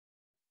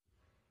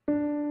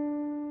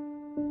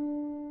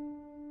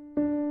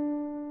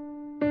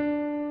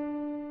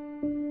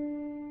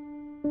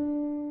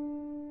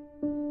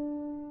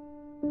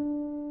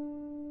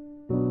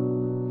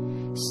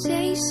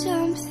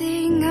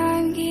something,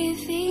 I'm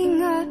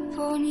giving up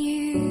on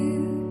you.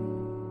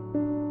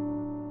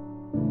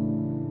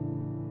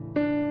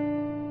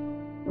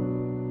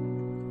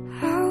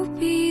 I'll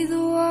be the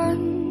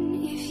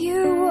one if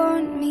you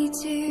want me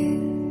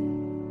to.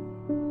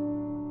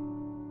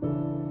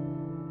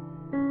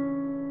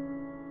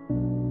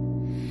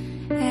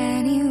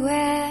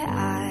 Anywhere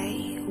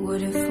I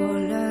would have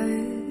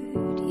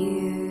followed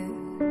you.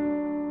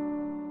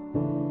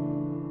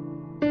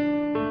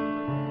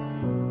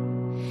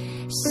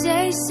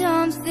 Say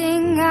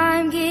something,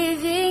 I'm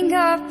giving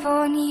up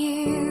on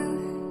you.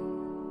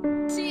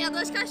 Tinha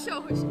dois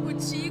cachorros, o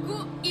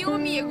Tigo e o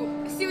Amigo.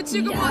 Se o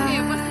Tigo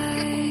morrer, você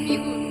fica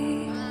comigo.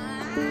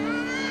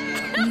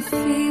 I'm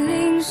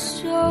feeling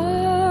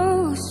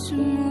so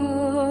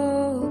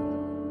small.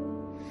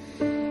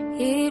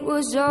 It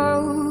was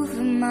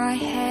over my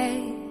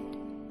head.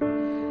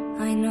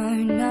 I know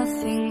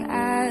nothing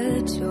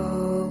at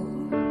all.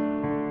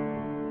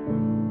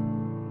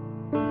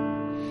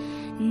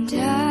 And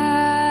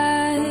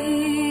I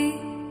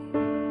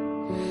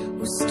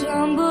will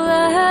stumble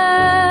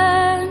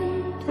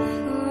and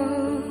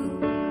fall.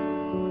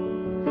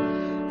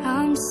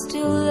 I'm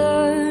still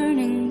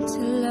learning to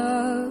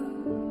love,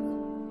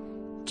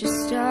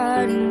 just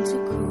starting to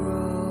grow.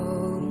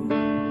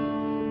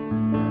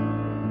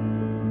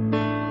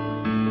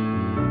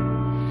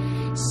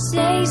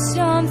 Say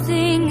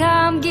something,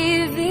 I'm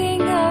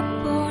giving up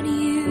on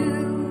you.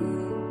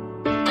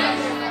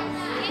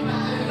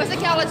 Você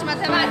quer aula de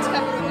matemática,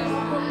 Bruna?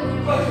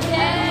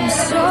 I'm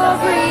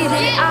sorry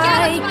that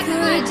I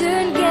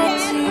couldn't get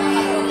to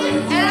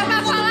you. Era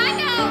pra falar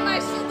não,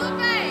 mas tudo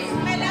bem.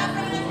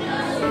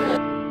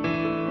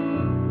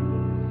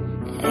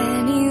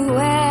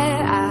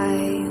 Anywhere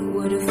I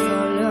would have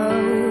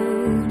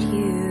followed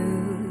you.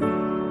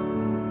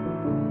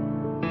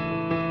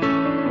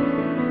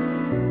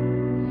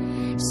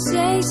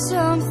 Say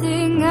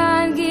something,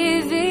 I'm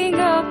giving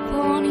up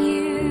on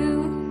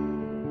you.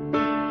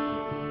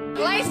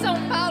 Lá em São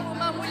Paulo,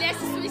 uma mulher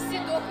se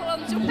suicidou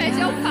pulando de um pé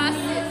de alface.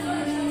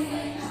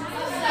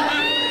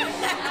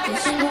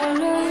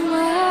 Swallow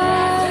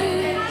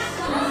my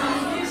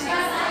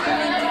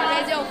Pé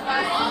de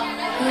alface.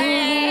 É,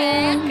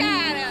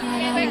 cara.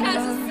 Foi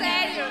caso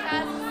sério.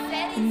 Caso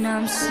sério. and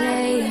I'm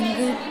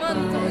saying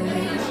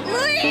goodbye.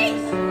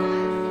 Luiz!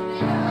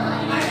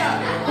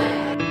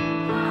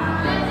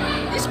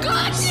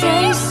 Escute!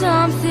 Say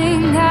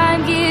something,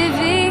 I'm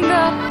giving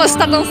up. Você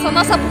tá dançando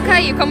a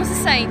Sapucaí, como se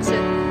sente?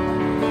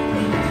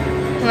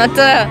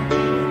 Natan.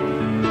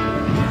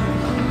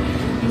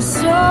 I'm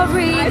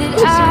sorry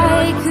that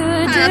I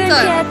couldn't get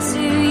to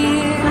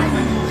you.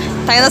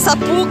 Tá indo a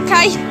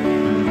Sapucaí.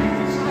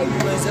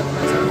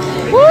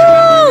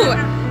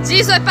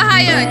 Diz oi pra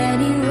Rayane.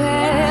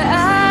 Anywhere I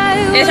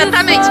would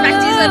Exatamente, mas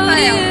diz oi pra follow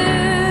ela. you.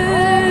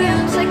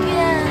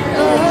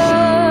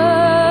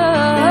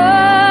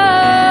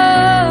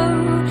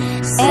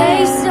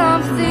 Say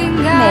something,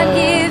 I'm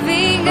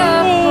giving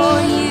up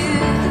on you.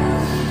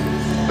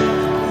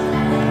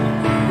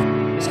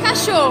 Os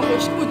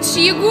cachorros, o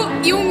Tigo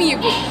e o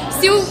Migo.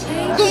 Se o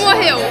Tigo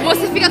morreu,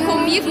 você fica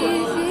comigo?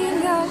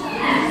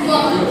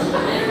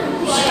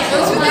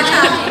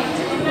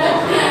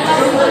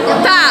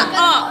 Tá,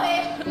 ó.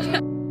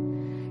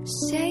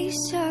 Say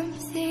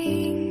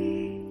something.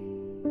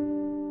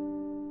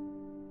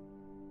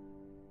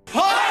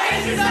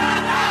 Originais!